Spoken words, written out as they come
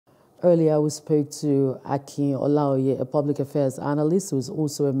Earlier, we spoke to Akin Olaoye, a public affairs analyst who is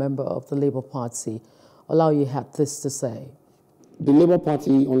also a member of the Labour Party. Olaoye had this to say. The Labour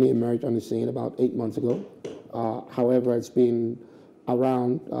Party only emerged on the scene about 8 months ago. However, it's been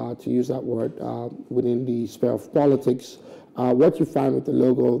around, to use that word, within the sphere of politics. What you find with the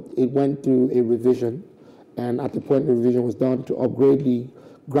logo, it went through a revision, and at the point the revision was done to upgrade the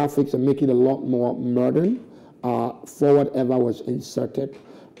graphics and make it a lot more modern for whatever was inserted.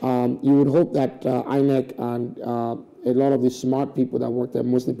 You would hope that INEC and a lot of the smart people that work there,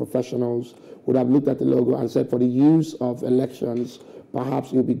 mostly professionals, would have looked at the logo and said, for the use of elections,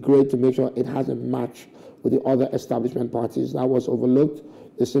 perhaps it would be great to make sure it has a match with the other establishment parties. That was overlooked.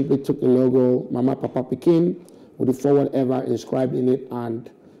 They simply took the logo, Mama Papa Akin, with the forward ever inscribed in it and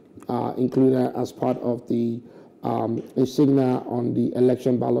included it as part of the insignia on the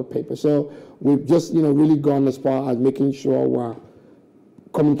election ballot paper. So we've just, really gone as far as making sure we're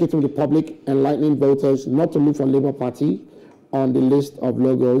communicating with the public, enlightening voters not to look for Labour Party on the list of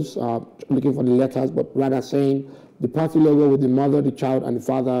logos, looking for the letters, but rather saying the party logo with the mother, the child, and the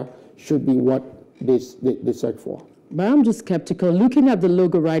father should be what they search for. But I'm just skeptical. Looking at the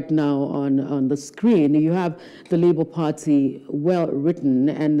logo right now on the screen, you have the Labour Party well written,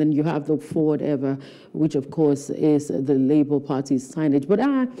 and then you have the forward ever, which of course is the Labour Party's signage. But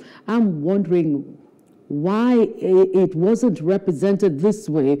I'm wondering why it wasn't represented this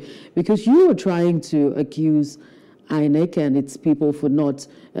way, because you were trying to accuse INEC and its people for not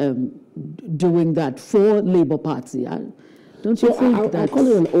doing that for Labour Party. Don't you think I call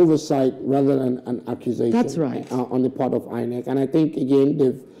it an oversight rather than an accusation. That's right. On the part of INEC. And I think, again,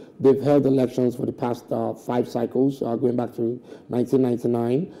 they've held elections for the past 5 cycles, going back to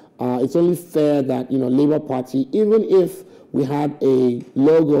 1999. It's only fair that, Labour Party, even if we had a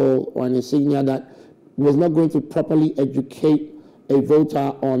logo or an insignia that was not going to properly educate a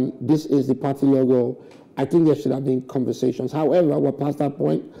voter on this is the party logo, I think there should have been conversations. However, we're past that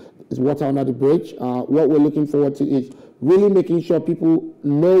point. It's water under the bridge. What we're looking forward to is really making sure people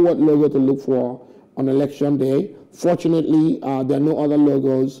know what logo to look for on election day. Fortunately, there are no other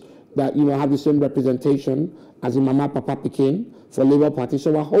logos that have the same representation as the Mama Papa Akin for Labour Party.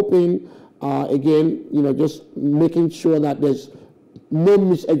 So we're hoping, again, just making sure that there's no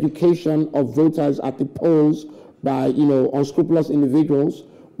miseducation of voters at the polls by unscrupulous individuals,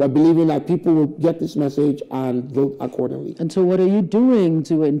 but believing that people will get this message and vote accordingly. And so what are you doing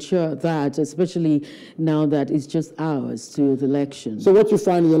to ensure that, especially now that it's just hours to the election? So what you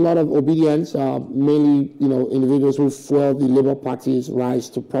find is a lot of obedience, mainly individuals who fuel the Labour Party's rise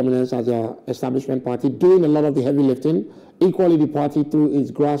to prominence as an establishment party, doing a lot of the heavy lifting. Equally, the party through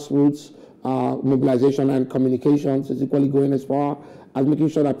its grassroots mobilization and communications is equally going as far as making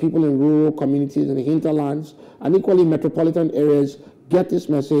sure that people in rural communities and the hinterlands and equally metropolitan areas get this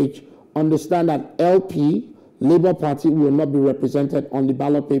message, understand that LP, Labour Party, will not be represented on the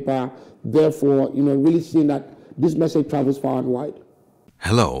ballot paper. Therefore, really seeing that this message travels far and wide.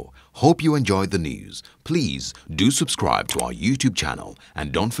 Hello, hope you enjoyed the news. Please do subscribe to our YouTube channel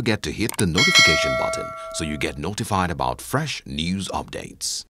and don't forget to hit the notification button so you get notified about fresh news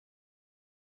updates.